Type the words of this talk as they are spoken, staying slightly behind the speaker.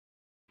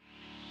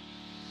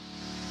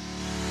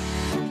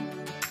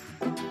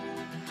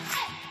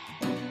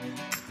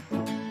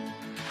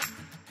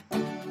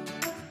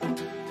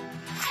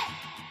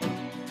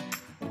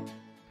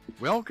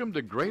Welcome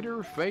to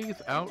Greater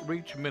Faith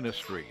Outreach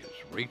Ministries,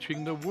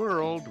 reaching the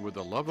world with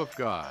the love of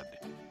God.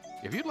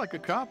 If you'd like a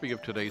copy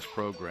of today's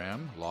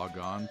program, log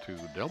on to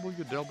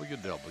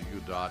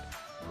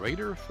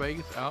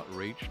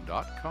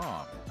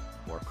www.greaterfaithoutreach.com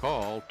or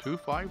call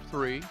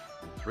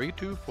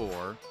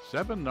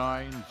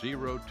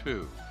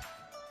 253-324-7902.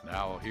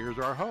 Now here's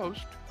our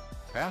host,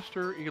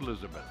 Pastor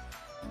Elizabeth.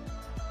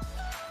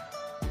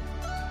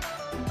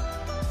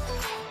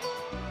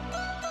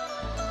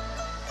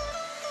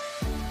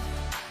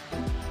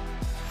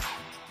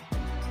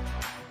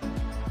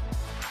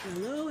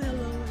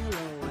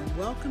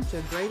 Welcome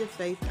to Greater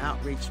Faith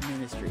Outreach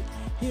Ministry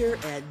here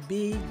at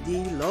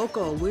BD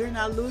Local. We're in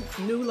our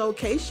new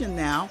location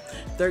now,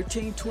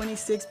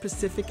 1326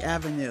 Pacific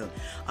Avenue.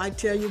 I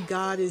tell you,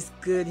 God is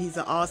good. He's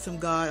an awesome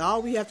God.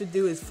 All we have to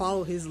do is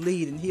follow his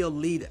lead and he'll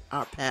lead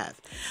our path.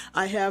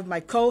 I have my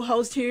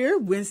co-host here,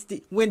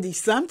 Wendy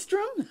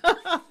Sundstrom.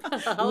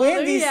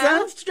 Wendy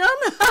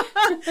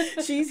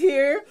Sundstrom. She's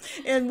here.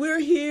 And we're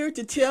here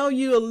to tell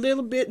you a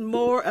little bit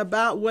more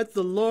about what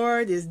the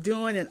Lord is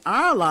doing in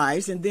our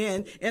lives and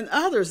then in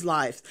others'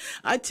 lives.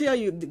 I tell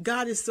you,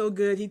 God is so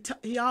good.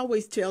 He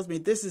always tells me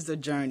this is a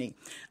journey.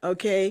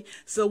 Okay?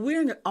 So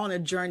we're on a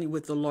journey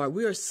with the Lord.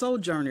 We are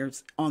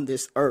sojourners on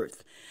this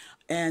earth.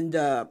 And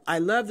I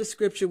love the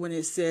scripture when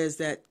it says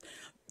that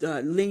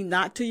lean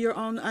not to your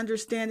own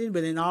understanding,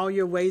 but in all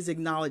your ways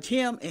acknowledge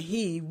him, and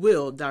he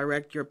will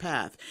direct your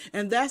path.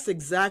 And that's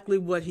exactly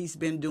what he's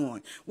been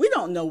doing. We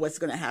don't know what's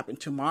going to happen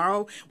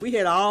tomorrow. We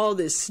had all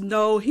this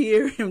snow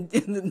here in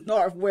the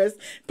Northwest.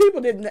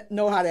 People didn't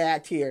know how to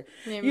act here.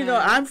 Amen.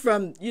 I'm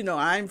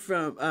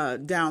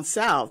from down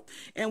south,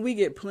 and we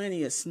get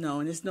plenty of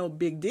snow, and it's no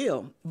big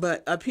deal.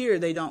 But up here,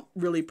 they don't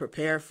really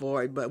prepare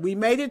for it. But we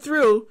made it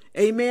through.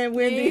 Amen,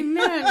 Wendy?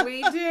 Amen,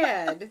 we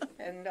did.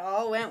 And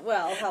all went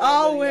well. Hallelujah.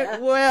 All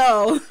went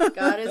well.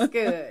 God is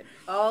good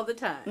all the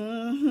time.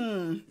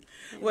 Mm-hmm.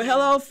 Well,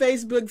 hello,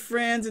 Facebook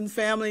friends and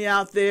family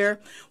out there.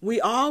 We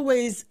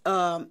always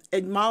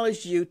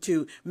acknowledge you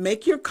to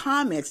make your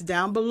comments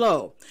down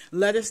below.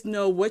 Let us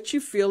know what you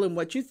feel and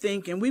what you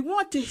think, and we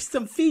want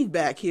some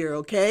feedback here,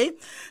 okay?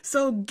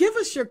 So give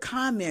us your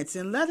comments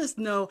and let us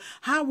know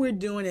how we're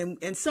doing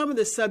and some of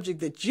the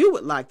subject that you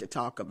would like to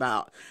talk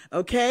about,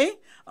 okay?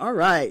 All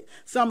right.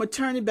 So I'm going to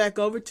turn it back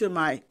over to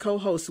my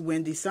co-host,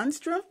 Wendy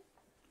Sundstrom.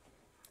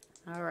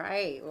 All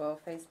right. Well,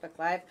 Facebook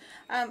Live.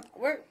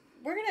 We're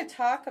going to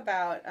talk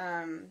about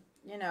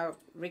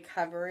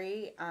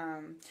recovery.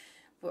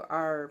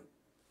 Our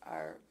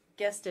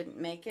guest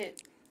didn't make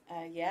it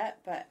yet,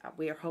 but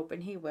we are hoping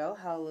he will.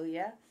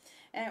 Hallelujah.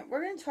 And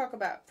we're going to talk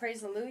about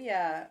Praise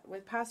Hallelujah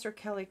with Pastor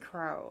Kelly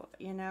Crow.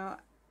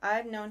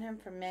 I've known him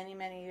for many,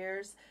 many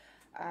years.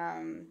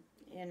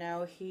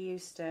 He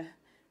used to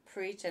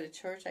preach at a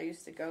church I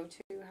used to go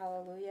to.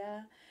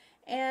 Hallelujah.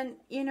 And,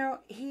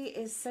 he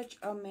is such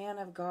a man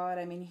of God.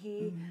 I mean,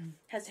 he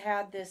has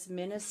had this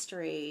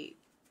ministry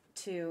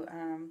to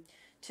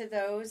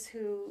those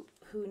who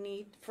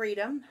need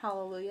freedom,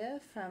 hallelujah,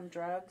 from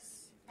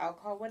drugs,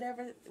 alcohol,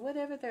 whatever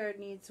their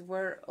needs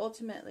were.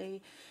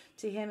 Ultimately,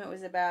 to him, it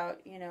was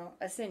about,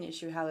 a sin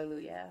issue,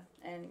 hallelujah.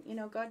 And,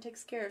 God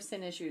takes care of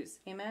sin issues,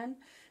 amen?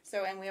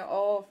 So, and we are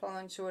all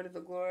fallen short of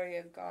the glory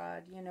of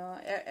God.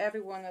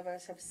 Every one of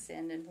us have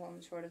sinned and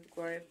fallen short of the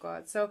glory of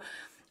God. So,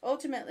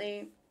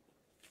 ultimately,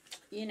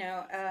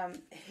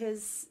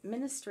 his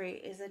ministry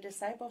is a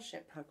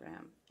discipleship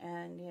program,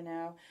 and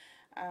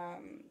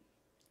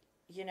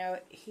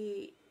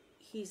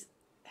he's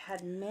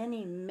had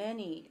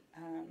many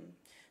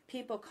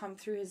people come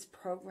through his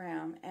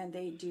program, and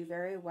they do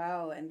very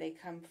well, and they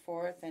come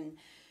forth and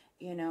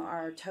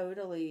are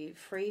totally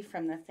free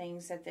from the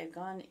things that they've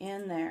gone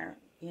in there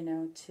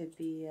to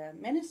be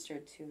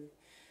ministered to,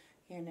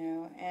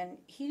 and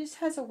he just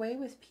has a way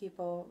with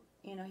people.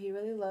 He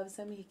really loves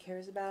them, he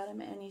cares about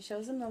them, and he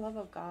shows them the love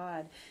of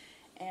God.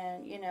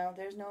 And,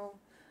 there's no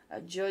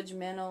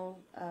judgmental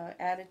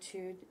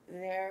attitude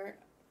there.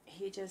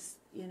 He just,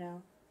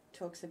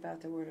 talks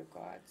about the Word of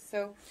God.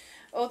 So,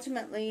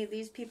 ultimately,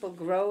 these people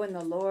grow in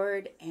the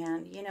Lord,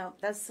 and,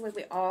 that's the way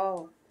we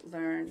all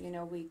learn.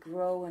 We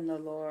grow in the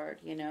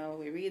Lord.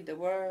 We read the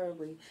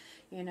Word.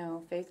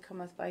 Faith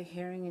cometh by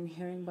hearing, and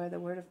hearing by the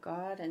Word of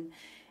God.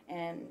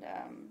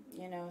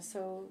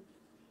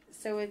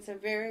 So it's a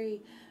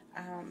very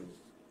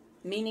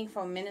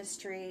meaningful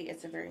ministry.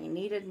 It's a very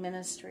needed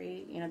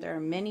ministry. There are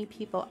many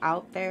people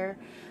out there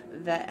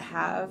that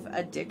have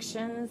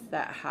addictions,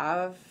 that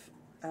have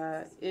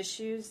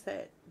issues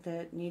that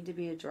need to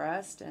be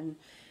addressed, and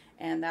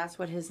that's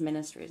what his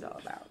ministry is all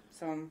about.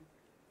 So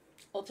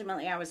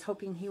ultimately, I was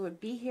hoping he would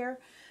be here,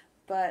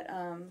 but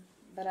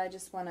I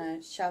just want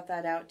to shout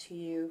that out to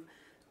you.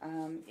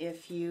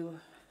 If you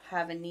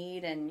have a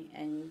need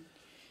and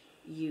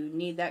you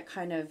need that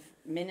kind of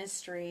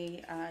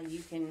ministry,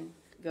 you can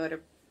go to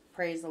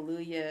Praise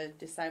Hallelujah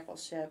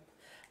Discipleship,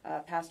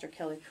 Pastor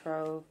Kelly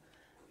Crow,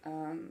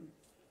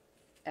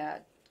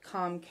 at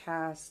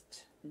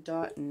Comcast.net.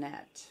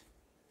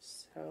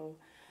 So,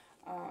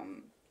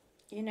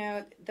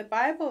 the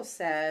Bible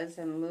says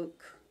in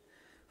Luke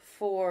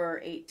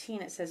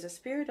 4:18, it says, "The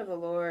Spirit of the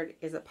Lord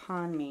is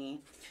upon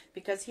me,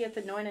 because he hath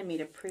anointed me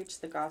to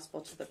preach the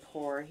gospel to the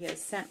poor. He has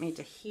sent me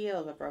to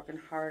heal the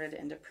brokenhearted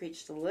and to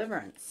preach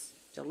deliverance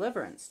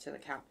to the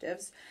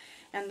captives,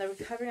 and the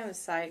recovering of the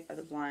sight of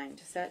the blind,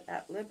 to set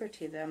at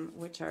liberty them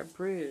which are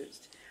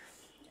bruised,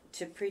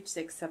 to preach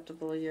the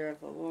acceptable year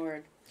of the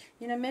Lord."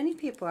 You know, many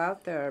people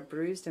out there are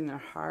bruised in their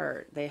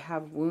heart. They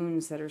have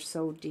wounds that are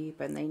so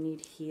deep and they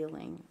need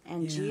healing.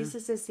 And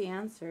Jesus is the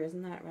answer,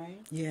 isn't that right?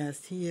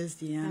 Yes, he is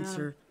the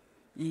answer.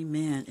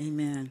 Amen.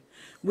 Amen.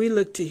 We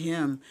look to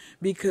him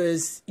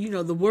because, you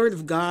know, the word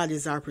of God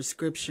is our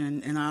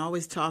prescription. And I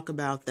always talk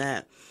about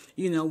that.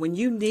 You know, when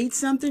you need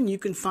something, you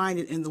can find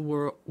it in the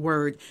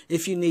word.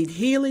 If you need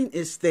healing,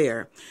 it's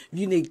there. If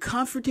you need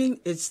comforting,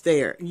 it's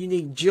there. You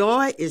need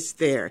joy, it's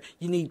there.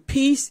 You need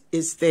peace,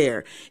 it's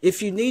there.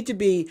 If you need to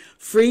be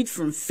freed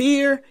from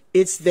fear,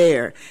 it's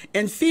there.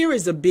 And fear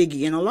is a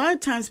biggie. And a lot of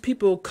times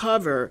people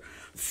cover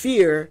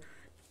fear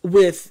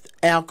with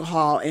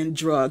alcohol and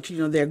drugs. You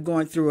know, they're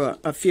going through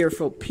a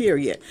fearful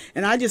period.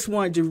 And I just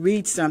wanted to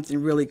read something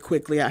really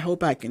quickly. I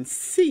hope I can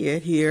see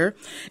it here.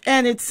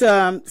 And it's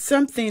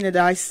something that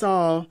I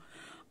saw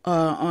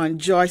on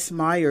Joyce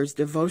Meyer's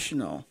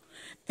devotional.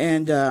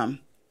 And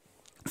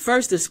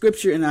first, the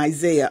scripture in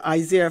Isaiah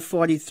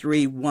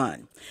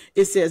 43:1.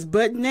 It says,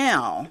 "But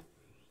now,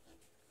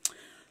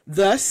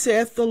 thus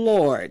saith the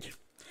Lord,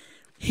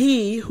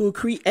 he who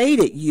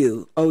created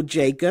you, O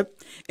Jacob,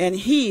 and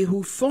he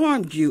who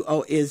formed you,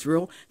 O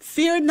Israel,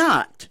 fear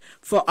not,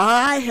 for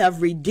I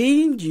have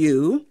redeemed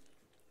you,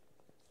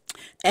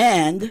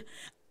 and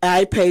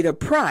I paid a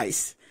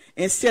price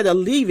instead of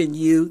leaving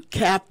you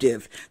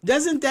captive."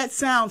 Doesn't that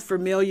sound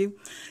familiar?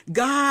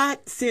 God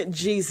sent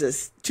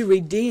Jesus to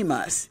redeem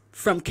us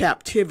from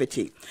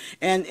captivity.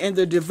 And in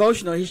the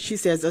devotional, she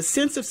says, a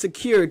sense of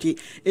security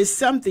is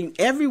something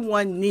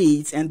everyone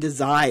needs and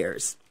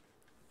desires.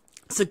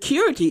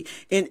 Security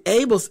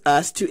enables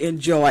us to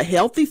enjoy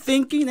healthy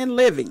thinking and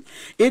living.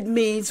 It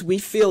means we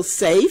feel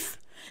safe,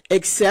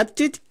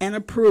 accepted, and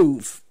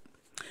approved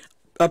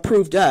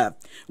of.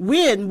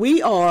 When we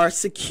are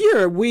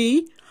secure,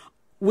 we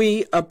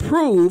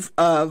approve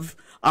of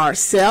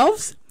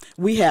ourselves,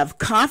 we have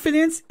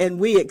confidence, and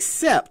we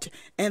accept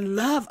and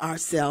love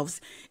ourselves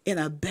in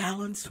a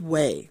balanced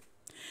way.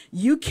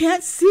 You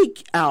can't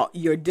seek out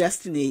your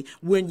destiny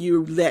when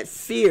you let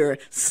fear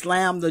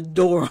slam the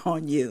door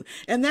on you.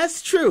 And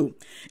that's true.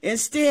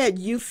 Instead,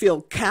 you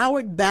feel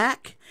cowered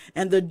back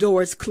and the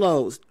door is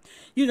closed.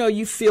 You know,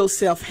 you feel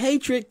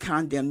self-hatred,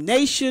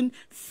 condemnation,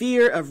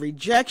 fear of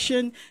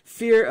rejection,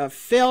 fear of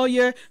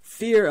failure,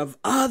 fear of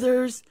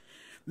others.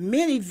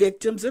 Many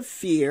victims of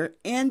fear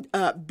end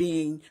up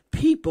being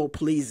people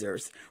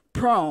pleasers,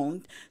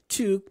 prone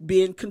to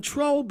being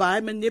controlled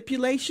by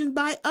manipulation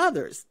by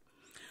others.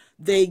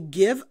 They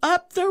give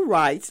up the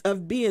rights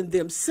of being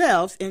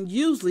themselves and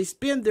usually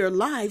spend their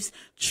lives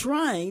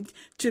trying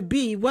to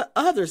be what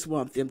others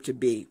want them to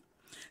be.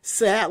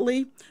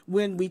 Sadly,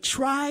 when we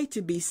try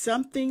to be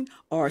something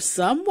or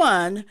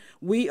someone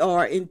we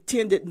are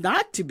intended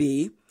not to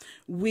be,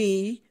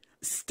 we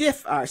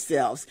stiff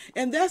ourselves.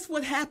 And that's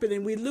what happened,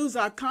 and we lose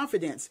our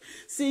confidence.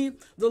 See,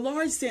 the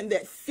Lord said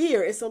that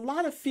fear, it's a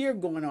lot of fear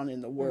going on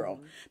in the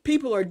world.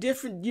 People are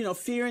different, you know,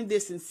 fearing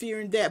this and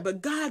fearing that,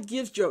 but God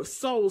gives your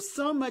soul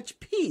so much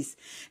peace.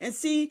 And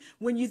see,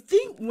 when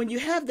you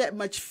have that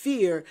much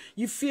fear,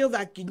 you feel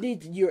like you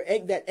need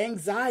that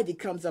anxiety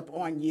comes up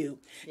on you.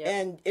 Yep.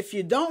 And if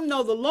you don't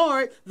know the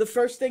Lord, the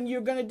first thing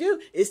you're going to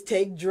do is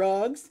take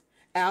drugs,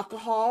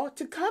 alcohol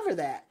to cover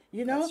that.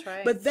 You know, that's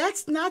right. But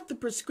that's not the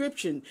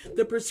prescription.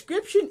 The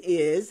prescription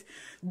is,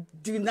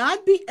 do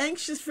not be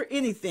anxious for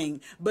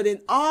anything, but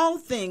in all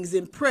things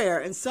in prayer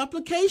and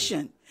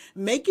supplication,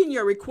 making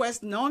your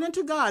request known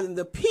unto God, in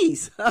the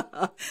peace,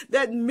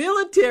 that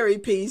military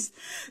peace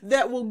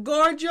that will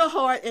guard your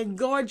heart and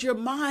guard your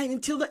mind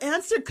until the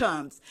answer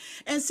comes.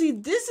 And see,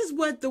 this is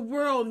what the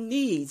world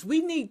needs. We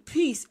need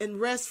peace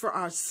and rest for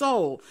our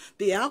soul.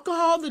 The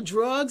alcohol, the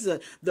drugs,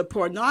 the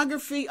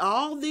pornography,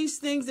 all these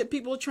things that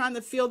people are trying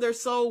to fill their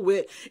soul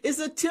with is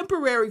a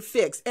temporary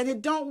fix, and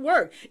it don't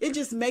work. It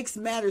just makes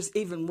matters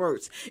even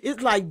worse.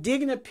 It's like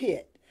digging a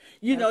pit.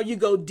 You know, you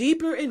go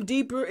deeper and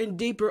deeper and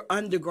deeper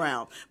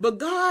underground. But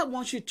God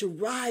wants you to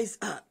rise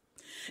up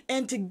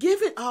and to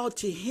give it all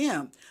to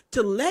him,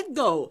 to let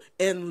go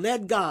and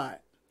let God.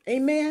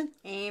 Amen?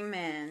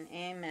 Amen.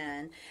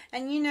 Amen.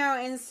 And you know,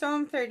 in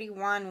Psalm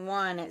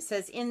 31:1, it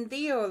says, "In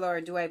thee, O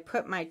Lord, do I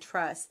put my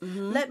trust.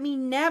 Let me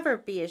never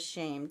be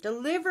ashamed.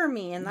 Deliver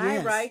me in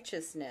thy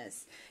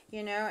righteousness."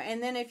 You know,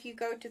 and then if you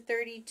go to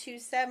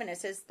 32:7, it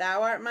says,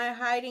 "Thou art my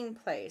hiding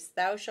place.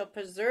 Thou shalt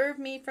preserve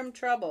me from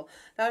trouble.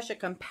 Thou shalt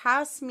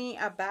compass me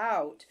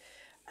about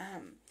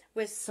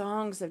with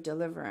songs of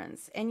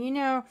deliverance." And you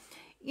know,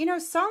 You know,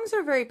 songs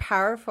are very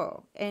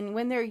powerful, and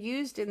when they're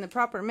used in the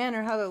proper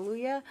manner,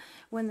 hallelujah,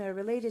 when they're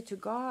related to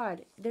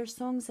God, they're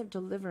songs of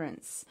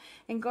deliverance.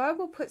 And God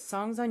will put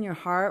songs on your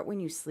heart when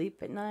you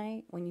sleep at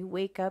night. When you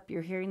wake up,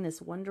 you're hearing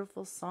this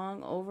wonderful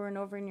song over and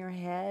over in your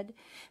head.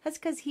 That's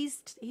because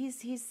he's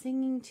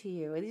singing to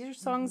you. These are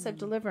songs of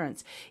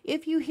deliverance.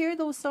 If you hear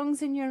those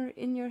songs in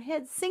your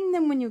head, sing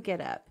them when you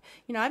get up.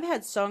 You know, I've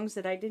had songs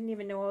that I didn't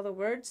even know all the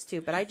words to,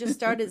 but I just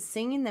started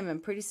singing them,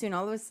 and pretty soon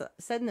all of a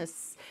sudden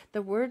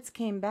the words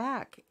came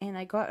back, and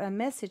I got a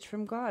message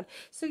from God.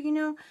 So, you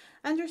know,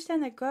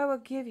 understand that God will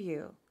give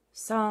you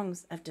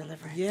songs of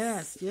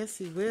deliverance. Yes,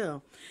 he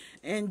will.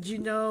 And you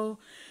know,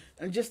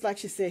 just like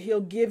she said, he'll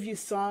give you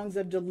songs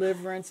of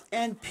deliverance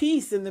and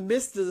peace in the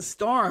midst of the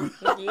storm.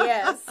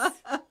 Yes.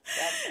 That's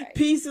right.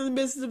 Peace in the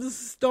midst of the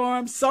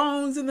storm,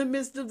 songs in the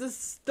midst of the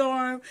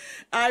storm.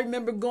 I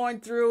remember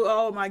going through,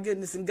 oh my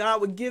goodness, and God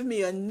would give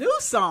me a new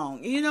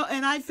song, you know,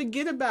 and I'd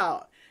forget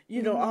about,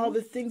 you know, all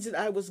the things that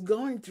I was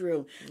going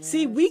through. Yes.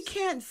 See, we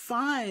can't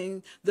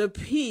find the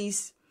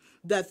peace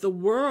that the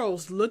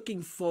world's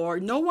looking for.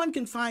 No one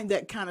can find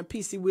that kind of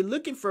peace. See, we're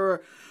looking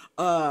for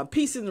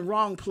peace in the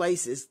wrong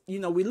places. You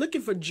know, we're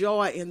looking for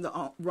joy in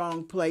the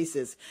wrong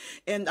places.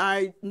 And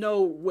I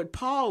know what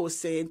Paul was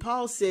saying.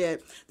 Paul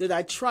said that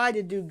I try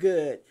to do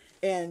good.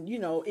 And, you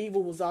know,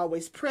 evil was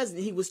always present.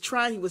 He was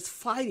trying, he was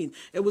fighting.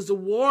 There was a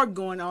war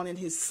going on in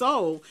his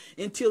soul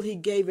until he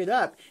gave it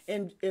up.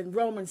 And in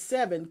Romans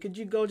 7, could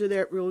you go to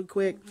that really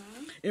quick?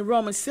 Mm-hmm. In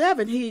Romans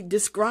 7, he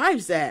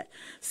describes that.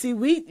 See,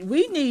 we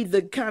need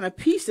the kind of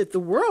peace that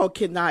the world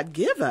cannot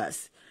give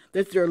us,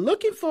 that they're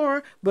looking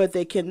for, but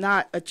they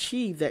cannot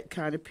achieve that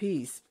kind of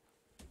peace.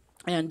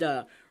 And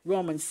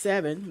Romans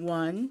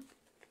 7:1.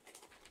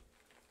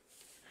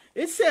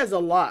 It says a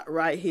lot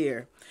right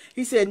here.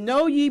 He said,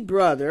 "Know ye,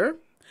 brother,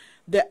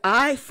 that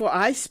I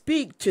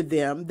speak to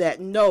them that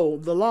know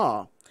the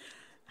law,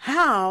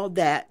 how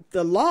that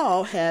the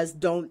law has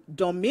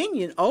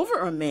dominion over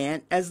a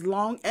man as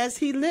long as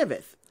he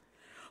liveth.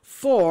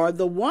 For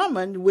the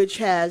woman which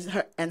has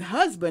an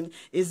husband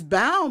is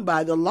bound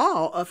by the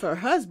law of her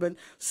husband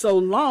so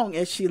long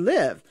as she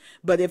live.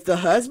 But if the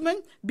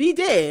husband be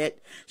dead,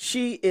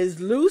 she is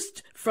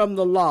loosed from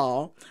the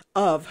law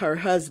of her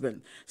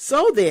husband.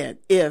 So then,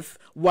 if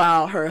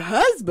while her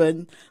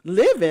husband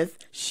liveth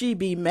she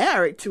be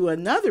married to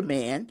another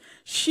man,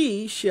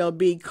 she shall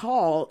be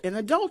called an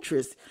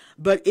adulteress.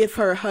 But if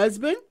her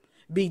husband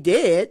be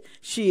dead,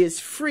 she is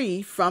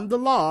free from the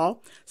law,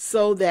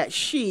 so that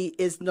she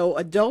is no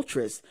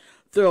adulteress,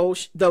 though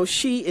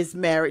she is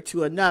married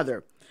to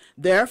another.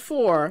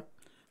 Therefore,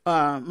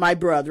 my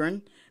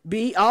brethren,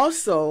 be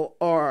also,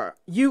 or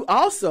you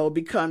also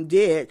become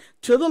dead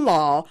to the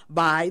law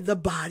by the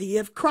body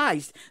of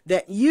Christ,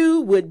 that you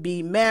would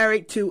be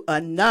married to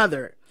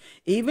another,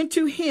 even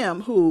to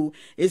him who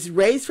is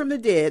raised from the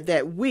dead,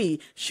 that we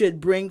should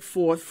bring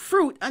forth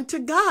fruit unto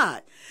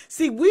God.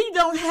 See, we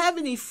don't have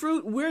any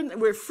fruit.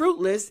 We're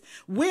fruitless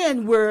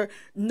when we're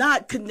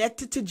not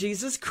connected to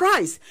Jesus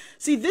Christ.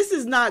 See, this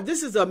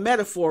is a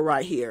metaphor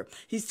right here.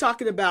 He's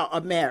talking about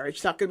a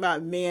marriage, talking about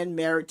a man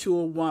married to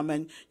a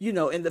woman, you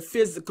know, in the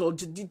physical,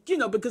 you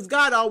know, because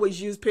God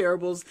always used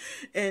parables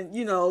and,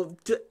 you know,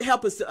 to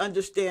help us to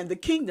understand the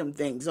kingdom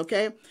things.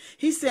 Okay.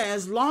 He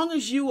says, as long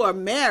as you are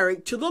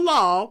married to the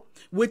law,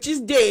 which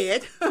is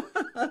dead,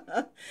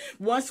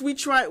 once we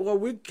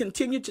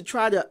continue to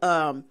try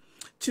to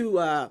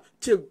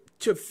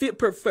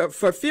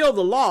fulfill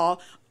the law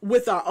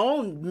with our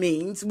own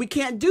means, we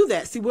can't do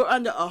that. See, we're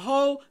under a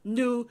whole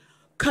new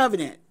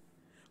covenant,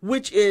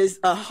 which is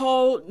a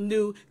whole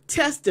new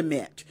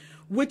testament,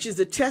 which is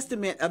a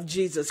testament of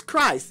Jesus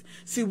Christ.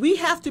 See, we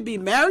have to be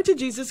married to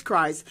Jesus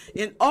Christ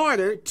in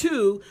order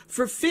to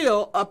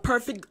fulfill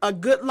a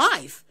good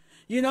life,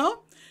 you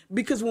know?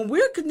 Because when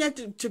we're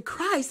connected to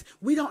Christ,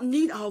 we don't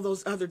need all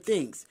those other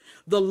things.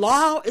 The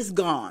law is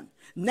gone.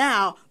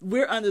 Now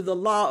we're under the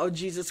law of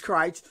Jesus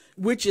Christ,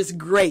 which is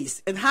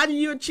grace. And how do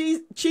you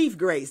achieve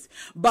grace?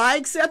 By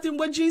accepting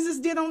what Jesus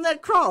did on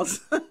that cross.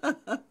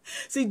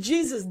 See,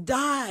 Jesus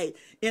died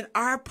in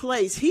our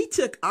place. He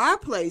took our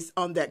place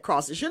on that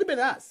cross. It should have been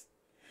us,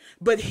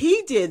 but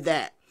he did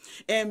that.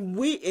 And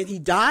he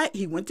died.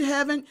 He went to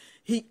heaven.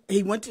 He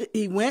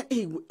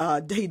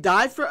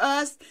died for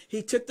us.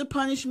 He took the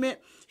punishment.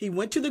 He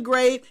went to the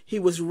grave. He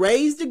was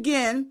raised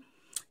again.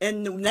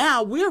 And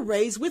now we're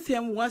raised with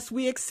him once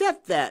we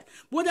accept that.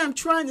 What I'm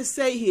trying to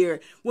say here,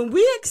 when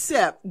we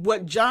accept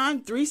what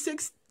John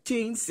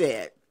 3:16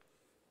 said,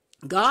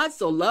 God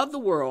so loved the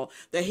world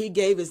that he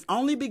gave his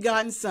only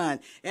begotten son,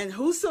 and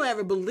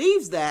whosoever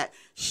believes that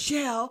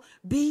shall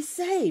be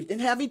saved and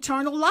have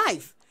eternal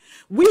life.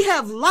 We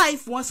have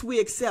life once we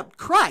accept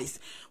Christ.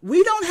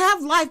 We don't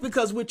have life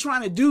because we're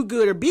trying to do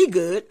good or be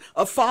good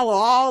or follow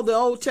all the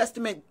Old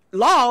Testament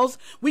laws.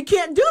 We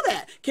can't do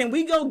that. Can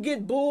we go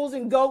get bulls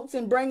and goats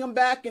and bring them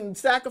back and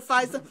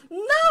sacrifice them?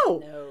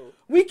 No.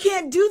 We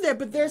can't do that.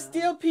 But there's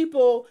still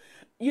people,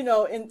 you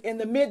know, in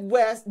the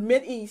Mideast,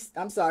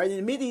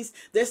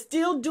 they're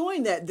still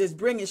doing that. They're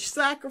bringing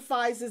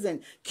sacrifices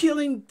and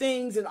killing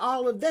things and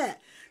all of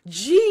that.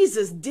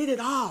 Jesus did it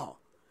all.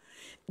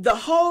 The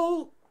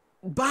whole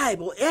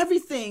Bible,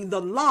 everything,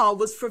 the law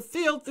was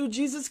fulfilled through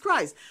Jesus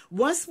Christ.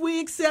 Once we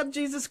accept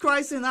Jesus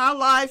Christ in our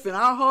life, in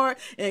our heart,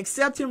 and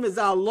accept him as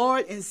our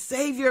Lord and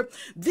Savior,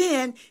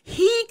 then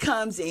he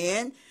comes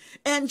in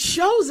and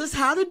shows us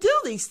how to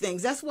do these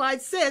things. That's why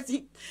it says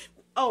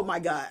oh my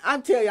God,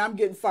 I'm telling you, I'm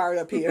getting fired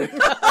up here.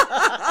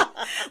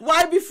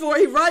 Right before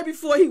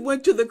he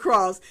went to the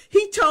cross,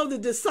 he told the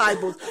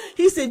disciples,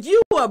 he said,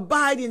 you will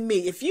abide in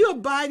me. If you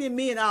abide in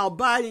me and I'll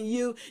abide in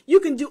you,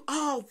 you can do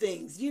all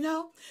things, you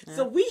know? Yeah.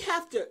 So we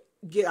have to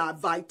get our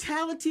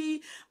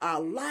vitality, our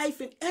life,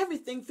 and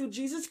everything through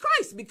Jesus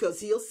Christ, because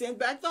he'll send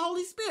back the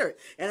Holy Spirit.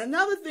 And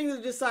another thing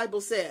the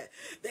disciples said,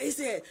 they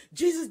said,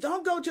 Jesus,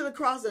 don't go to the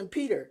cross. And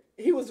Peter,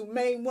 he was the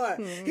main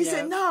one. He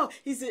said, no.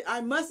 He said, I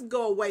must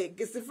go away,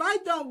 because if I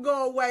don't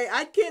go away,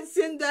 I can't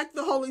send back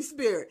the Holy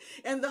Spirit.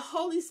 And the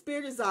Holy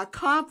Spirit is our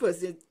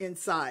compass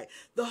inside.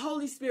 The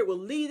Holy Spirit will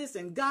lead us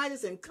and guide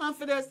us and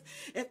comfort us.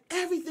 And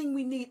everything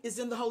we need is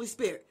in the Holy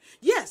Spirit.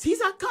 Yes,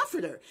 he's our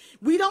comforter.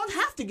 We don't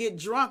have to get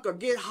drunk or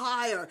get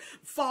high or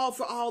fall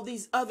for all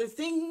these other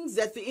things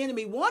that the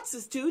enemy wants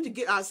us to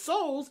get our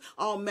souls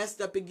all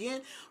messed up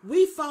again.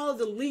 We follow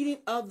the leading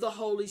of the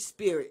Holy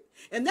Spirit.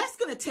 And that's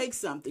going to take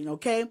something,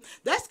 okay?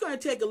 That's going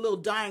to take a little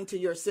dying to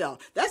yourself.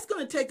 That's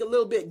going to take a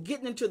little bit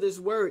getting into this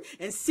word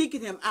and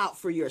seeking him out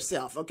for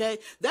yourself, okay?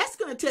 That's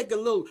going to take a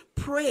little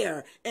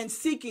prayer and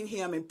seeking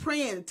him and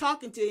praying and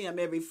talking to him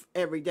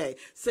every day.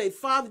 Say,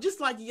 Father, just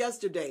like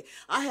yesterday,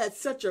 I had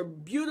such a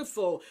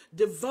beautiful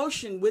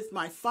devotion with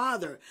my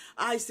Father.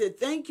 I said,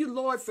 thank you,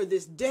 Lord, for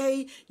this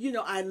day. You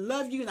know, I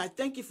love you and I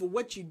thank you for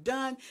what you've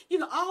done. You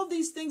know, all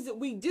these things that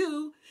we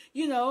do,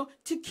 you know,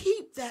 to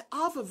keep that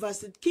off of us,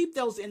 to keep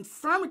those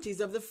infirmities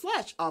of the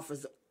flesh off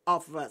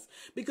of us,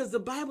 because the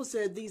Bible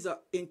said these are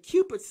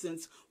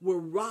concupiscence will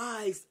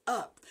rise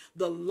up,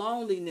 the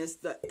loneliness,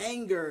 the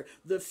anger,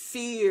 the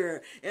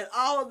fear, and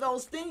all of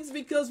those things,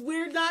 because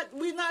we're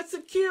not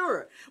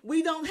secure.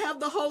 We don't have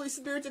the Holy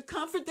Spirit to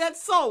comfort that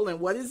soul. And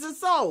what is the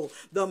soul?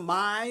 The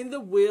mind, the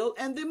will,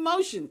 and the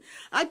emotion.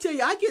 I tell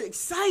you, I get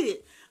excited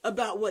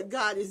about what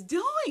God is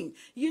doing,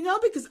 you know,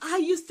 because I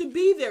used to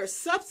be there,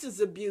 substance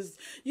abuse,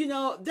 you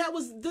know, that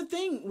was the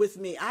thing with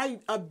me. I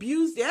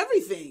abused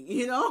everything,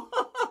 you know,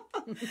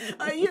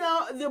 you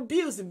know, the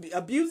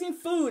abusing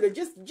food, or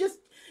just,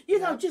 you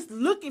know, just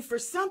looking for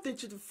something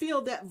to fill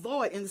that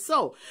void in the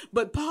soul.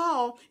 But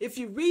Paul, if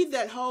you read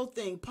that whole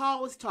thing,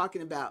 Paul was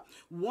talking about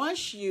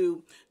once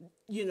you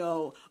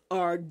know,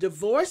 are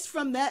divorced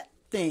from that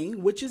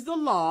thing, which is the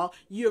law,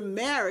 you're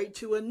married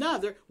to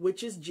another,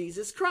 which is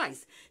Jesus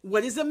Christ.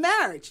 What is a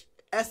marriage?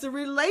 That's a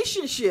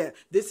relationship.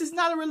 This is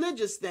not a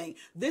religious thing.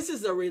 This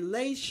is a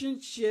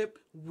relationship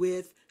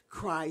with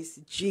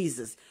Christ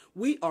Jesus.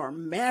 We are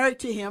married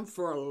to him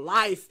for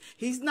life.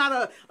 He's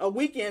not a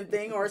weekend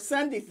thing or a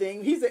Sunday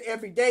thing. He's an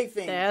everyday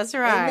thing. That's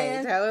right.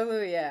 Amen?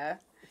 Hallelujah.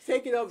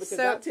 Take it over, because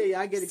I'll tell you,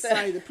 I get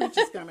excited. The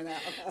preacher's coming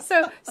out.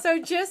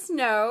 So just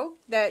know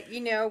that, you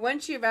know,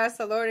 once you've asked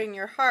the Lord in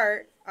your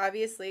heart,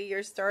 obviously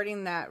you're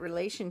starting that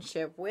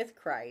relationship with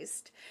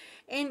Christ.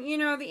 And, you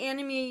know, the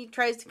enemy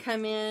tries to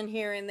come in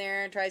here and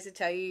there and tries to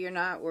tell you you're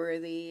not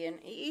worthy. And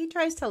he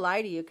tries to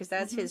lie to you, because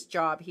that's his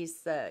job.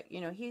 He's the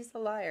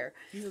liar.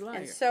 He's a liar.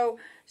 And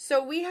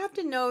so we have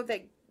to know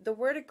that the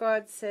Word of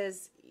God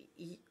says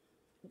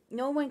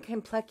no one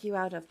can pluck you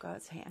out of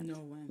God's hand. No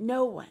one.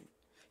 No one.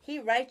 He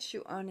writes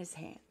you on his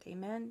hand.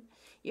 Amen.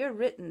 You're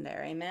written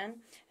there. Amen.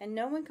 And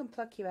no one can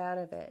pluck you out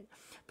of it.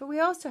 But we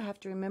also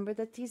have to remember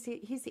that he's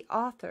the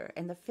author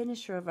and the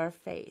finisher of our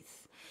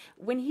faith.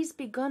 When he's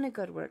begun a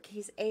good work,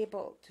 he's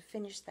able to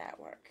finish that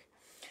work.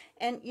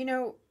 And, you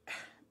know,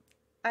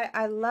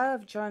 I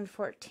love John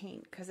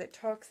 14, because it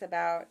talks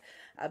about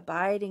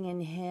abiding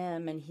in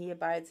him and he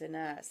abides in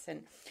us.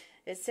 And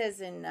it says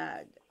in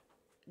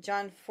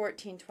John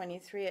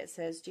 14:23, it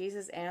says,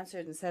 Jesus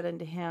answered and said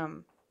unto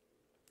him,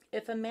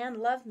 if a man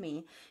love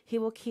me, he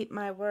will keep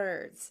my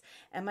words,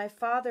 and my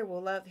Father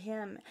will love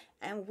him,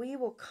 and we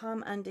will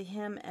come unto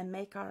him and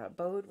make our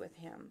abode with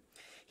him.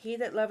 He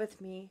that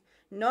loveth me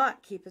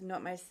not keepeth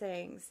not my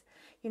sayings.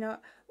 You know,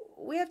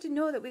 we have to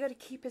know that we got to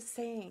keep his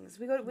sayings.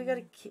 We got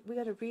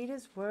to read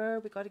his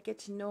word. We got to get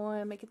to know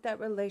him and get that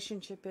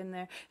relationship in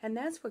there, and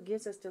that's what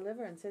gives us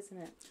deliverance, isn't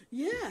it?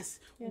 Yes,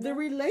 you know? The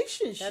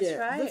relationship, that's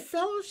right. The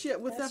fellowship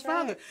with the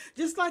Father,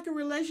 just like a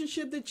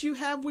relationship that you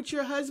have with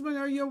your husband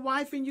or your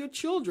wife and your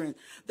children.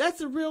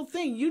 That's a real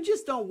thing. You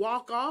just don't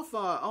walk off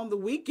on the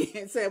weekend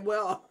and say,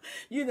 well,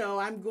 you know,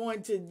 I'm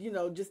going to, you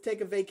know, just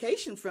take a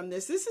vacation from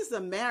this. This is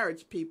a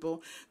marriage,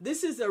 people.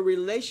 This is a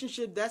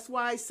relationship. That's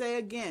why I say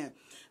again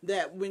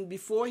that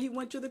before he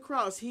went to the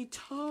cross, he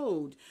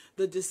told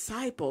the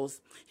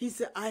disciples, he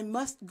said, I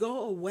must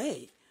go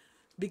away,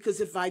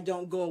 because if I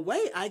don't go away,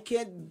 I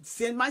can't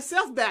send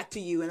myself back to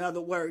you. In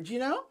other words, you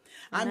know,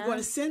 I'm going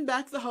to send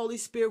back the Holy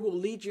Spirit who will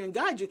lead you and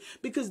guide you,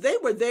 because they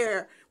were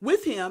there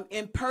with him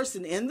in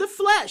person, in the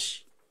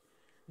flesh.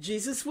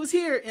 Jesus was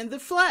here in the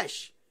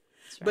flesh.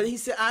 Right. But he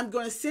said, I'm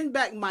going to send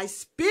back my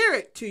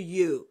spirit to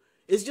you.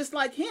 It's just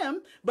like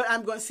him, but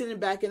I'm going to send him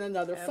back in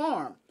another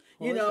form.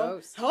 Holy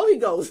Ghost. Holy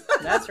Ghost.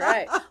 That's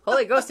right.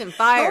 Holy Ghost and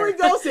fire. Holy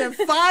Ghost and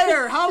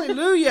fire.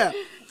 Hallelujah.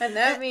 And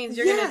that means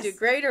you're going to do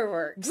greater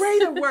works.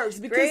 Greater works.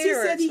 Because he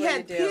said he what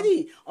had you do.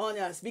 pity on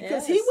us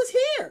because he Yes. was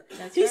here.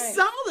 That's He right.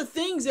 saw the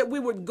things that we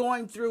were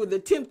going through, the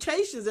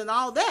temptations and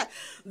all that.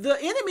 The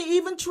enemy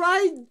even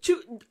tried to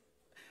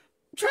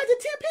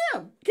tempt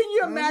him. Can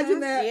you imagine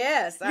that?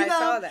 Yes, I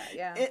saw that,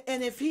 yeah.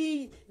 And if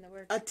he The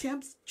word.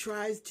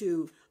 tries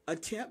to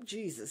attempt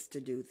Jesus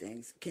to do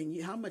things,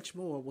 how much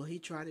more will he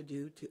try to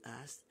do to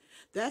us?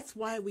 That's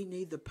why we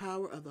need the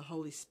power of the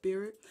Holy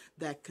Spirit,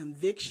 that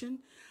conviction,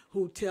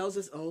 who tells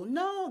us, oh,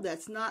 no,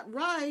 that's not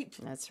right.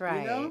 That's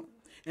right. You know?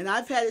 And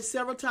I've had it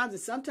several times,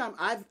 and sometimes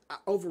I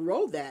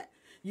overrode that,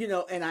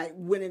 and I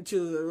went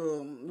into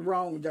the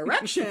wrong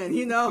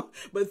direction,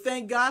 But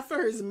thank God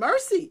for his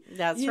mercy.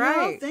 That's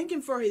right. Thank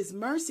him for his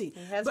mercy.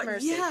 He has but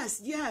mercy.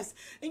 Yes.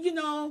 And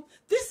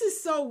this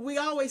is we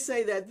always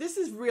say that this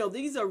is real.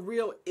 These are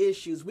real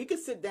issues. We could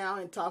sit down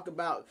and talk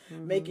about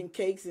making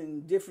cakes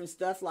and different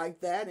stuff like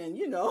that. And,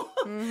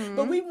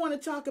 but we want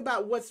to talk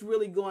about what's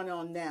really going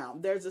on now.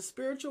 There's a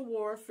spiritual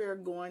warfare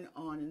going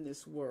on in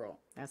this world.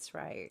 That's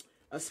right.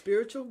 A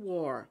spiritual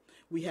war.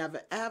 We have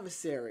an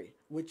adversary,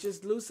 which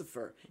is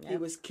Lucifer. Yep. He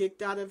was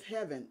kicked out of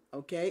heaven,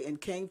 and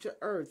came to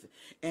earth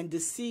and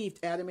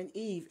deceived Adam and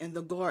Eve in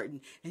the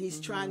garden. And he's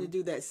trying to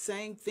do that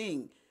same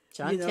thing.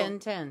 John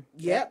 10:10.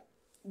 Yep.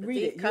 The Read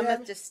thief it.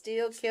 cometh to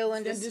steal, kill,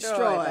 and And destroy.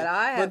 destroy. But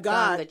I have But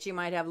God- come that you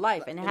might have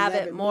life and and have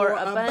have it it more more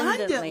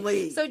abundantly.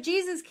 abundantly. So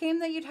Jesus came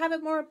that you'd have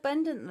it more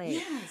abundantly.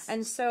 Yes.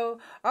 And so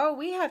all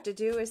we have to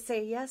do is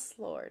say, yes,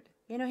 Lord.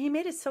 He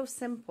made it so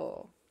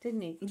simple,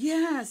 didn't he?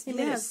 Yes. He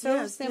made it so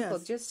yes, simple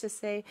yes. just to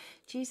say,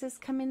 Jesus,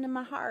 come into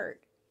my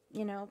heart.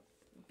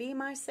 Be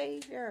my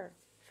Savior.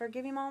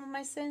 Forgive him all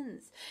my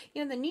sins.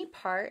 The neat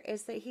part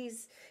is that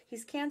he's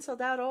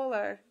canceled out all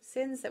our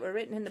sins that were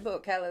written in the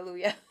book.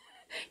 Hallelujah.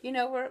 We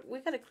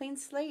got a clean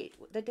slate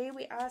the day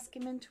we ask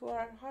him into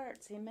our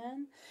hearts.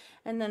 Amen.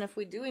 And then if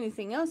we do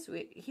anything else,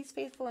 he's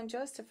faithful and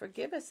just to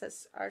forgive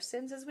us our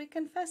sins as we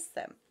confess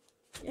them.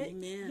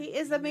 Amen. He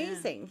is Amen.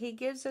 amazing. He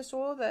gives us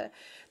all the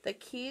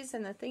keys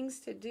and the things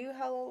to do.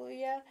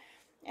 Hallelujah.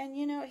 And,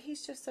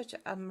 he's just such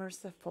a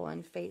merciful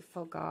and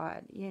faithful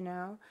God,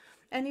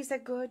 And he's a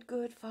good,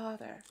 good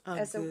father,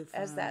 as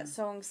that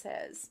song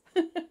says.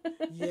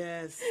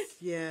 Yes.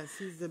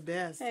 He's the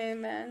best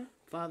Amen.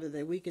 Father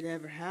that we could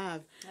ever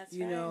have. That's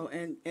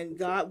And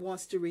God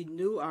wants to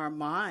renew our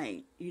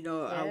mind,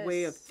 our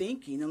way of Yes.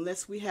 thinking.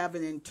 Unless we have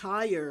an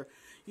entire,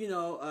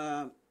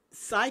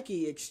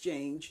 psyche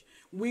exchange,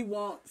 we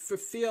won't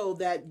fulfill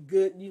that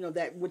good,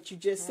 that what you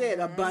just said,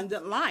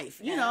 abundant life,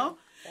 Yeah.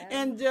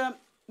 And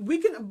we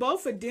can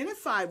both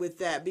identify with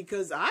that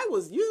because I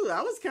was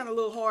kind of a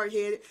little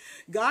hard-headed.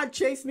 God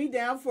chased me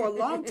down for a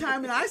long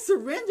time and I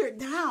surrendered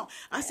down.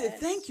 I said,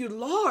 thank you,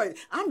 Lord.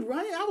 I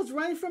was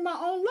running from my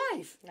own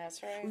life.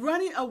 That's right.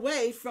 Running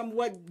away from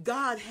what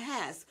God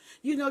has.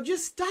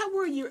 Just stop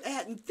where you're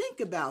at and think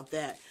about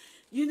that.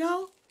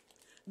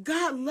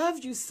 God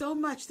loved you so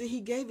much that he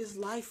gave his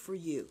life for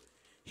you.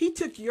 He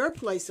took your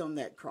place on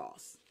that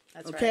cross.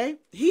 That's okay? right.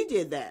 He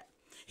did that.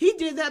 He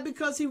did that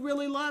because he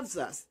really loves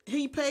us.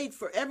 He paid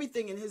for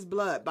everything in his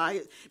blood,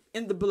 by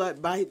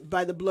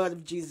the blood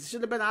of Jesus.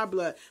 Should have been our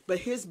blood, but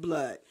his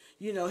blood.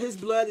 His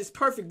blood is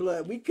perfect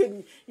blood. We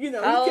couldn't, we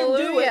couldn't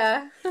do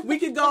it. We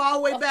could go all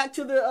the way back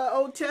to the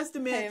Old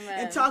Testament Amen.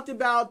 and talked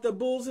about the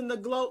bulls and the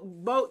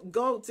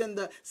goats and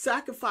the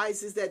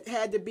sacrifices that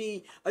had to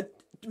be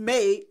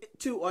made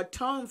to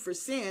atone for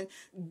sin.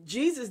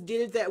 Jesus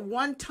did it that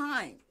one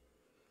time.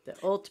 The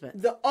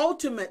ultimate. The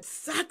ultimate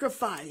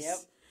sacrifice. Yep.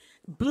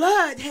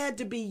 Blood had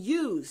to be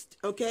used,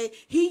 okay?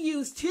 He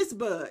used his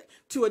blood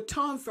to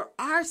atone for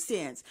our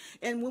sins.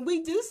 And when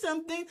we do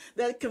something,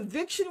 that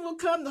conviction will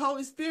come, the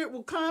Holy Spirit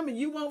will come, and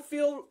you won't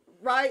feel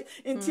right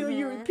until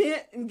you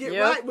repent and get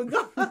right with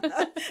God.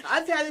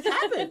 I've had it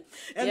happen.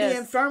 And the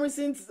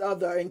infirmities,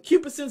 the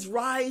concupiscence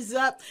rise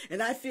up,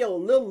 and I feel a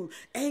little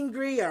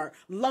angry or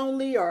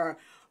lonely or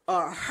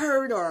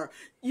hurt or,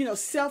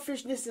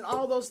 selfishness and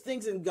all those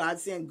things. And God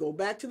saying, go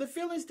back to the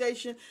filling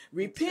station,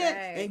 repent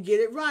and get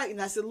it right.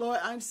 And I said, Lord,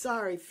 I'm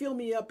sorry. Fill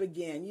me up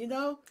again,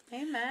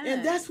 Amen.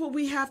 And that's what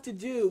we have to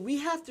do. We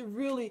have to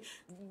really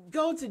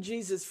go to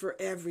Jesus for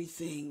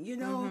everything,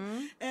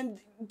 and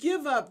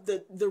give up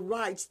the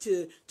rights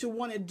to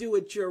want to do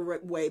it your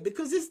way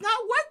because it's not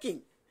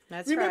working.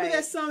 That's Remember right.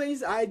 that song that he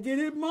said, I did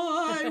it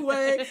my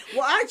way.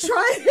 Well, I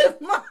tried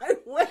it my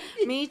way.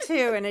 Me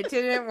too, and it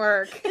didn't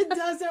work. It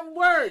doesn't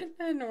work. It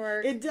didn't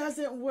work. It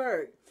doesn't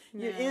work.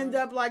 You end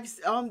up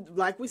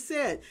like we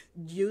said,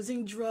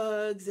 using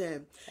drugs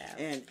and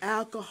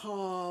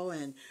alcohol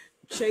and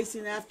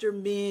chasing after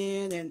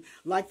men, and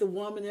like the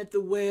woman at the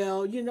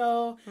well,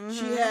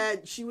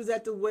 she was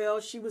at the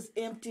well, she was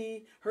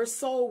empty, her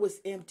soul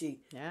was empty.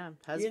 Yeah,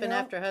 husband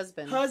after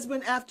husband.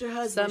 Husband after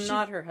husband. Some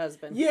not her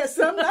husband. Yes,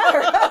 some not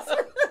her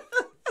husband.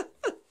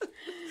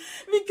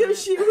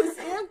 Because she was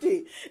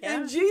empty.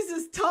 Yeah. And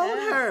Jesus told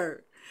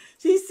her,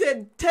 He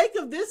said, take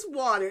of this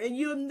water and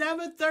you'll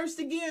never thirst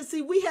again.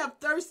 See, we have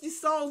thirsty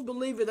souls,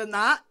 believe it or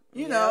not.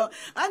 You know,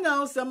 I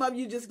know some of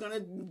you just going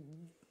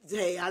to,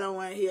 hey, I don't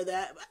want to hear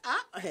that.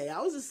 But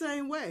I was the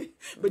same way.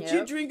 But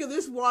you drink of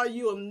this water,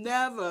 you will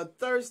never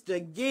thirst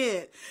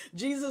again.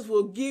 Jesus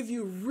will give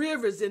you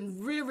rivers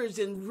and rivers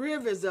and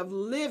rivers of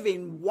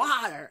living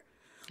water.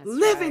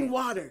 Living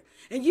water.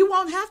 And you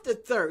won't have to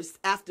thirst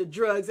after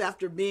drugs,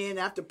 after men,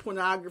 after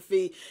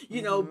pornography,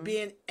 you know,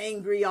 being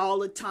angry all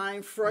the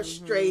time,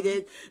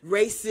 frustrated,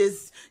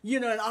 racist, you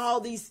know, and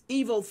all these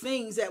evil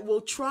things that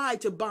will try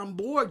to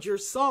bombard your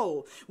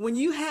soul. When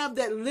you have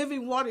that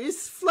living water, it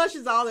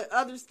flushes all the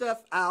other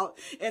stuff out,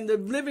 and the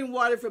living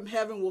water from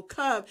heaven will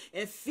come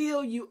and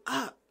fill you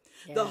up.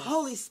 Yes. The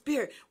Holy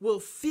Spirit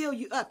will fill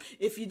you up.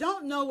 If you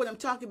don't know what I'm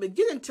talking about,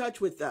 get in touch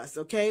with us,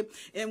 okay?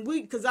 And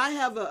because I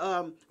have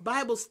a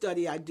Bible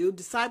study I do,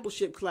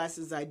 discipleship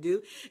classes I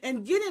do,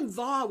 and get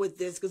involved with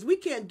this because we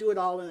can't do it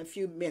all in a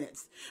few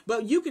minutes.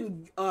 But you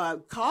can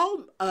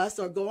call us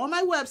or go on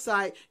my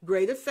website,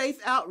 Greater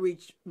Faith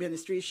Outreach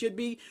Ministry. It should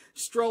be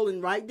strolling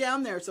right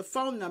down there. It's a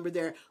phone number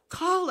there.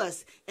 Call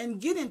us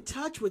and get in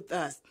touch with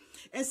us.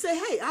 And say,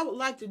 hey, I would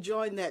like to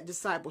join that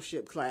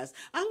discipleship class.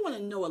 I want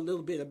to know a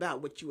little bit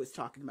about what you was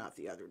talking about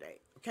the other day,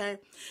 okay?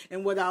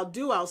 And what I'll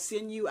do, I'll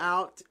send you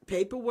out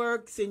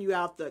paperwork, send you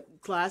out the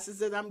classes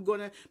that I'm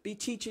going to be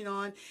teaching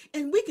on,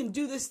 and we can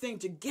do this thing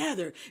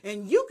together,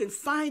 and you can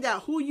find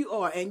out who you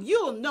are, and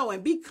you'll know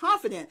and be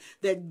confident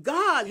that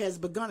God has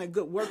begun a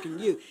good work in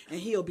you, and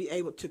he'll be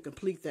able to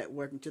complete that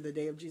work until the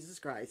day of Jesus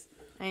Christ.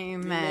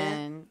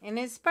 Amen. And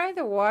it's by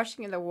the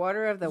washing in the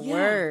water of the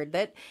word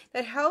that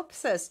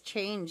helps us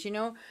change.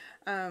 You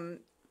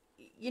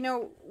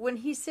know, when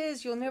he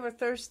says you'll never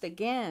thirst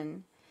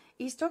again,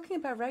 he's talking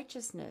about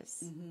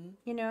righteousness.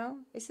 You know,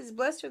 it says,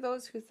 blessed are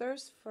those who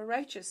thirst for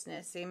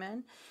righteousness.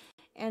 Amen.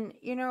 And,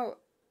 you know,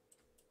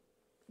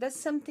 that's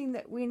something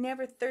that we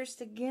never thirst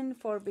again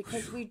for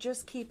because we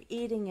just keep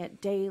eating it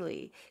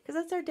daily. Because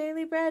that's our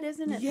daily bread,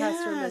 isn't it,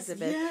 Pastor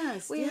Elizabeth?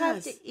 Yes, we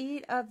have to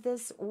eat of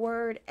this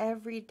word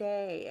every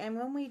day. And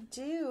when we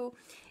do,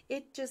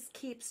 it just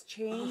keeps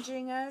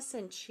changing us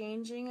and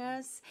changing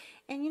us.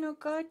 And, you know,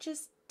 God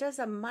just does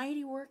a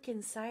mighty work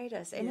inside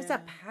us. And it's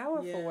a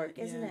powerful work,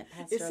 isn't it,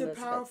 Pastor Elizabeth? It's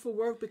a powerful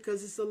work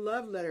because it's a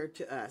love letter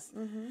to us.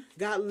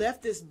 God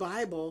left this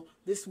Bible,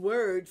 this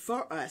word,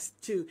 for us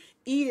to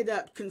eat it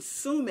up,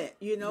 consume it,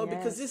 you know,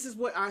 because this is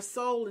what our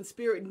soul and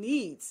spirit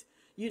needs.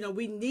 You know,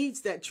 we need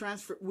that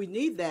we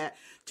need that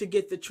to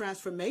get the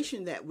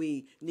transformation that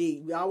we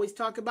need. We always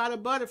talk about a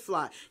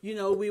butterfly. You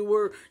know, we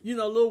were, you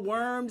know, little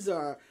worms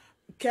or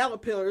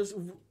caterpillars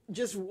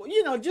just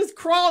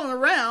crawling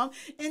around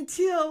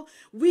until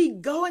we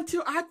go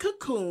into our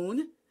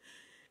cocoon.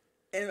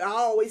 And I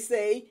always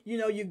say, you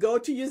know, you go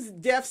to your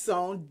death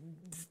zone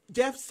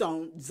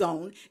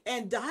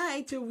and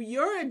die to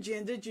your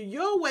agenda, to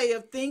your way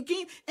of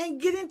thinking,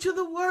 and get into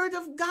the word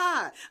of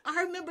God.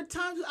 I remember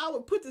times I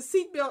would put the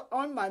seatbelt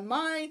on my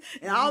mind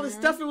and all the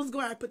stuff that was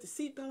going on. I put the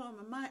seatbelt on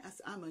my mind. I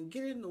said, I'm going to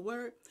get in the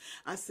word.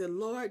 I said,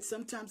 Lord,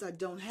 sometimes I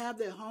don't have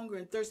that hunger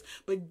and thirst,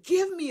 but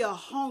give me a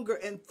hunger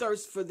and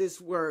thirst for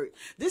this word.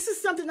 This is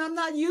something I'm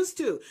not used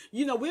to.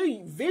 You know,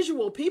 we're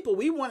visual people.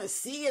 We want to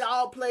see it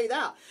all played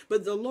out.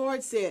 But the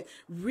Lord said,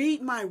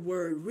 read my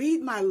word,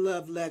 read my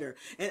love letter.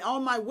 And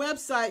on my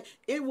website,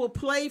 it will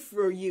play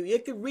for you.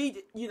 It could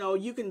read, you know,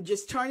 you can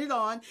just turn it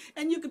on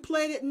and you can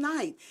play it at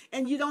night.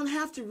 And you don't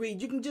have to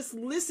read. You can just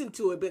listen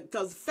to it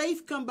because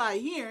faith comes by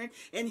hearing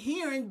and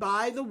hearing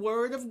by the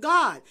word of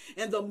God.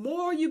 And the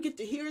more you get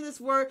to hear this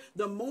word,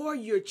 the more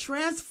you're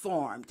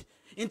transformed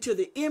into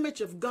the image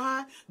of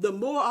God, the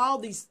more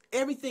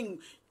everything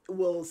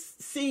will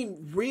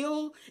seem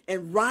real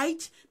and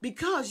right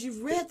because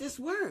you've read this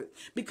word.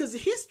 Because the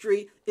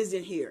history is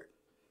in here.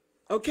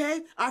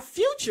 Okay? Our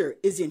future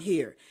is in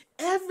here.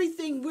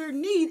 Everything we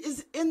need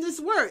is in this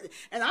word.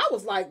 And I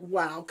was like,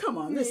 wow, come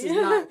on. This is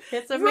not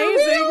It's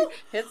amazing. Real.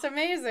 It's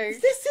amazing.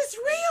 This is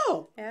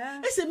real.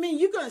 Yeah. I said, man,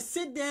 you're going to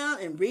sit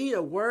down and read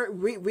a word,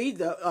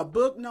 read a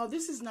book. No,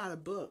 this is not a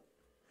book.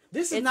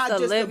 This is not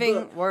just a book. This is the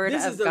living word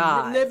of God. This is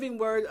the living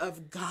word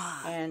of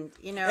God. And,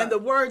 you know. And the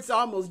words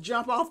almost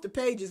jump off the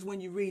pages when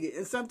you read it.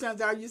 And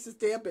sometimes I used to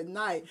stay up at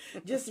night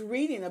just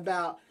reading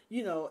about,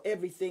 you know,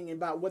 everything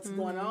about what's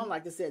going on.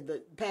 Like I said,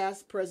 the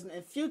past, present,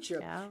 and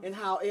future. And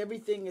how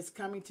everything is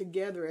coming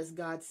together as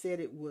God said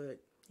it would.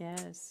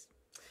 Yes.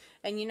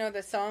 And, you know,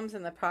 the Psalms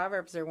and the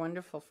Proverbs are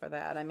wonderful for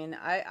that. I mean,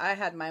 I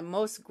had my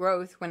most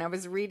growth when I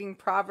was reading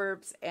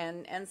Proverbs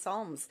and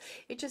Psalms.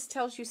 It just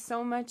tells you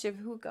so much of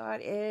who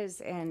God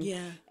is and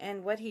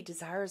what he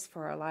desires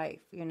for our life.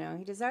 You know,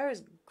 he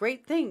desires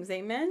great things.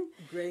 Amen?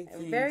 Great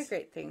things. Very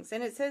great things.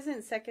 And it says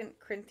in 2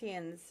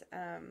 Corinthians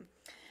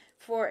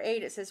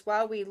 4:8, it says,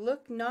 while we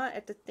look not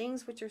at the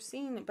things which are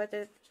seen, but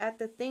at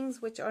the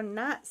things which are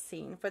not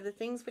seen. For the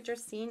things which are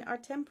seen are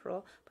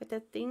temporal, but the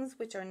things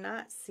which are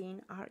not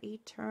seen are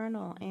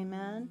eternal.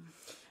 Amen.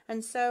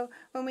 And so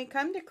when we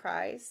come to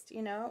Christ,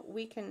 you know,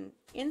 we can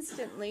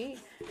instantly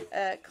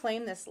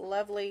claim this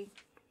lovely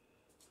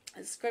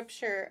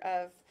scripture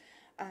of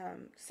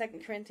 2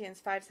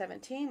 Corinthians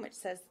 5:17, which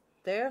says,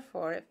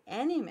 therefore, if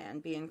any man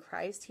be in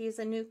Christ, he is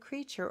a new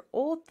creature.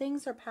 Old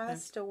things are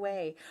passed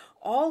away.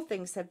 All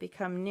things have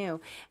become new.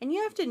 And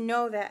you have to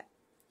know that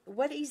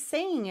what he's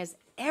saying is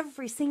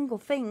every single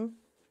thing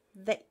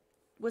that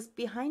was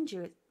behind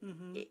you,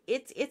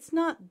 it's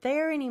not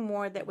there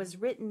anymore that was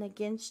written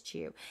against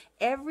you.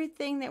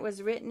 Everything that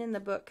was written in the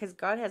book, because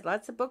God has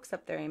lots of books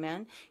up there,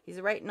 amen. He's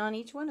writing on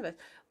each one of us.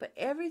 But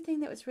everything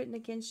that was written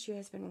against you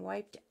has been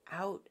wiped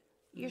out.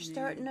 You're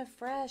starting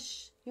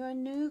afresh. You're a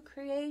new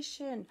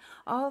creation.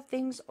 All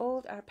things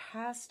old are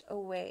passed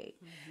away.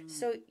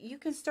 So you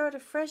can start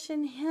afresh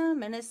in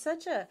him. And it's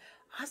such a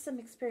awesome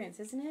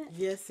experience, isn't it?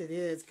 Yes, it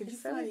is. Could you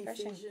It's so find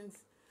refreshing.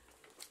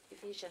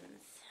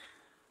 Ephesians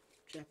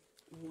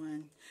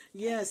 1.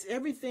 Yes,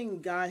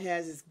 everything God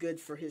has is good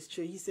for his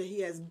children. He said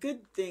he has good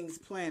things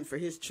planned for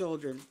his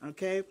children,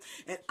 okay?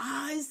 And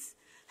eyes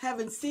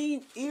haven't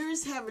seen,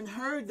 ears haven't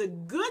heard the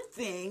good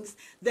things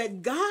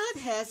that God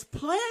has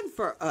planned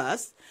for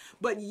us,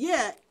 but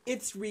yet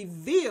it's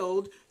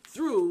revealed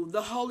through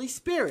the Holy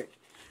Spirit.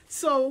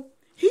 So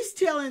he's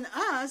telling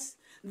us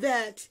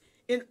that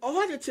in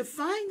order to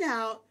find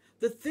out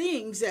the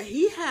things that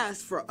he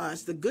has for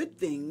us, the good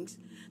things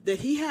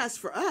that he has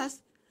for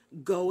us,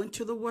 go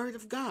into the Word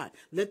of God.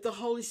 Let the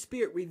Holy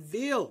Spirit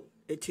reveal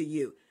it to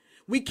you.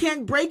 We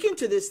can't break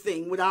into this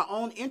thing with our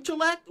own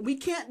intellect. We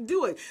can't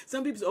do it.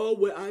 Some people say, oh,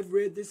 well, I've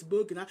read this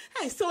book. And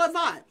hey, so have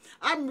I.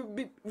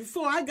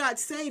 Before I got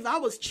saved, I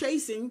was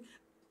chasing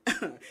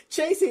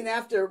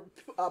after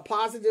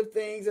positive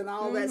things and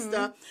all that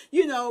stuff,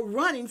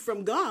 running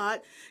from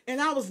God.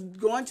 And I was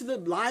going to the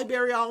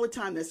library all the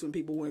time. That's when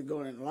people weren't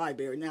going to the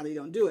library. Now they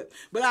don't do it.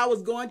 But I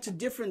was going to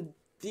different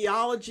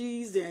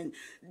theologies and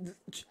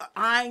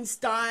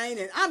Einstein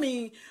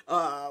and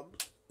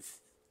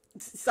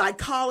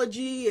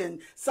psychology and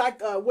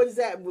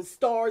with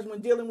stars, when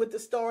dealing with the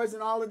stars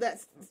and all of that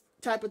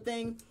type of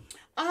thing,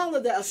 all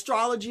of that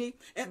astrology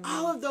and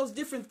all of those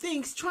different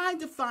things, trying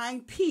to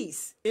find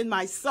peace in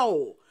my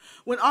soul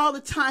when all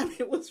the time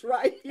it was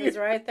right here. It's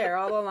right there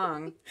all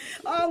along.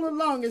 All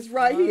along it's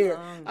right here.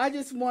 I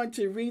just want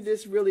to read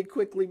this really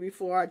quickly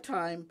before our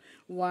time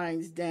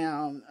winds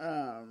down.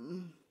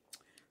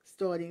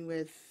 Starting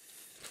with,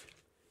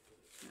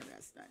 no,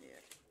 that's not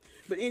it.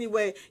 But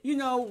anyway,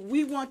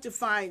 we want to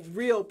find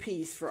real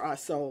peace for our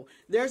soul.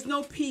 There's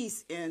no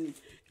peace in,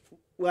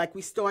 like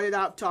we started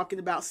out talking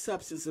about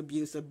substance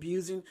abuse,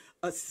 abusing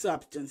a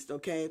substance,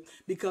 okay?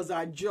 Because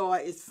our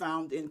joy is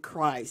found in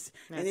Christ.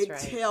 And it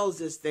tells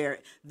us there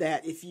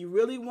that if you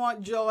really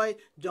want joy,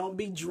 don't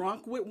be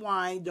drunk with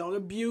wine, don't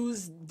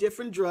abuse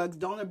different drugs,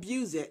 don't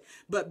abuse it,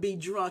 but be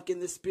drunk in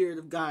the Spirit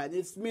of God. And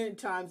it's many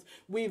times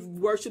we've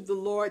worshiped the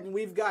Lord and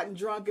we've gotten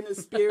drunk in the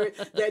Spirit,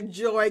 that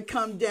joy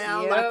come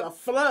down like a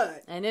flood.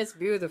 And it's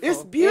beautiful.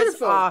 It's beautiful.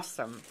 It's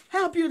awesome.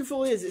 How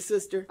beautiful is it,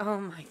 sister? Oh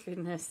my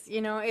goodness.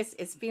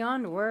 It's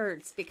beyond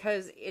words,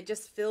 because it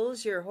just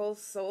fills your whole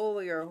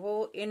soul, your whole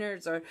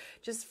innards are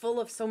just full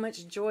of so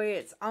much joy.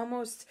 It's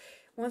almost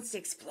wants to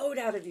explode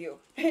out of you.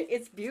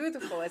 It's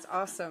beautiful. It's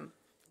awesome.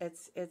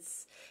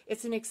 It's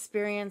an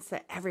experience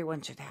that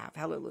everyone should have.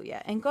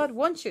 Hallelujah. And God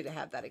wants you to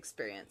have that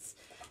experience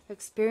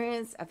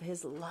of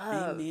his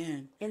love.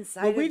 Amen.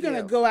 Inside well, of we're you. going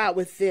to go out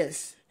with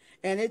this.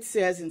 And it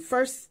says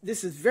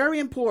this is very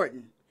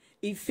important.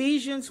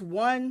 Ephesians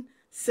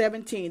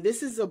 1:17.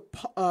 This is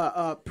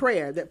a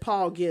prayer that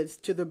Paul gives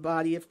to the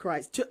body of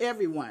Christ, to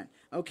everyone.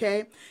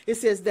 Okay? It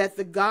says that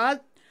the God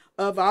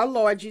of our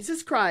Lord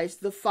Jesus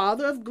Christ, the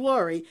Father of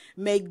glory,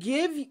 may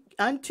give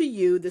unto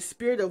you the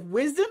spirit of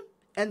wisdom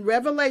and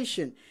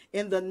revelation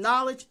in the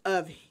knowledge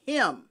of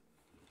him.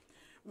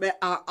 That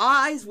our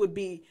eyes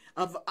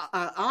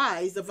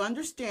of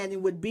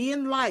understanding would be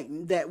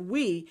enlightened, that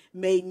we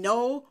may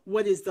know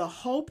what is the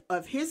hope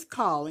of his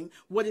calling,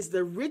 what is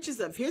the riches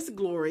of his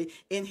glory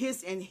in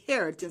his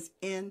inheritance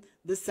in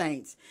the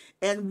saints,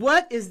 and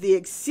what is the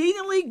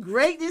exceedingly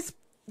greatness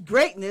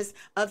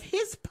of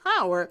his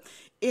power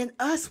in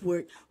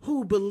usward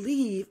who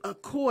believe,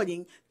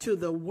 according to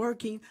the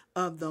working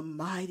of the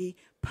mighty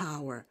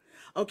power.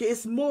 Okay,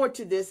 it's more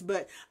to this,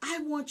 but I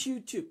want you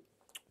to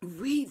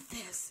read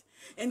this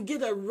and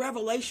get a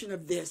revelation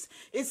of this.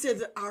 It says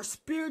that our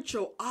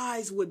spiritual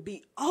eyes would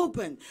be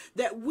open,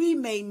 that we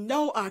may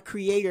know our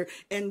Creator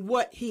and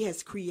what he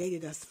has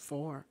created us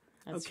for.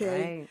 That's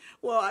okay? right.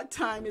 Well, our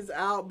time is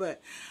out,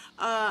 but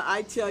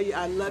I tell you,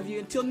 I love you.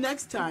 Until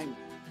next time.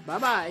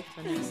 Bye-bye.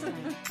 Until next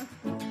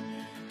time.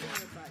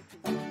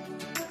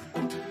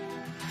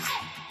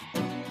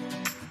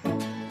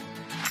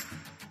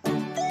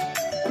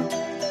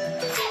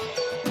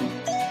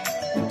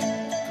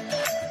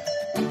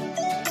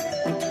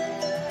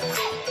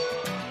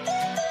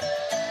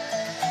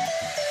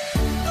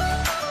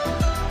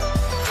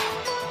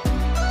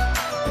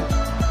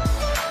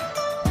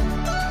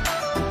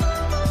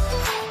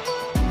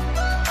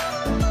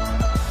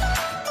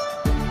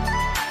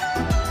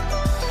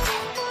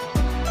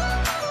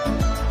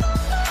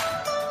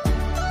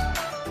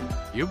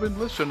 You've been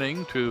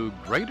listening to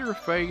Greater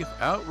Faith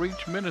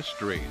Outreach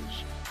Ministries.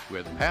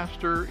 with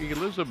Pastor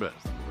Elizabeth,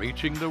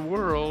 reaching the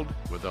world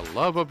with the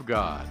love of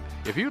God.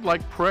 If you'd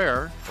like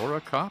prayer or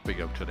a copy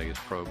of today's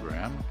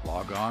program,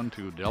 log on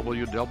to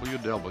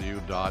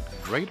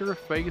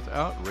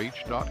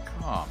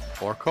www.greaterfaithoutreach.com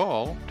or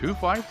call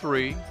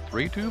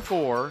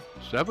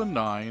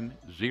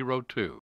 253-324-7902.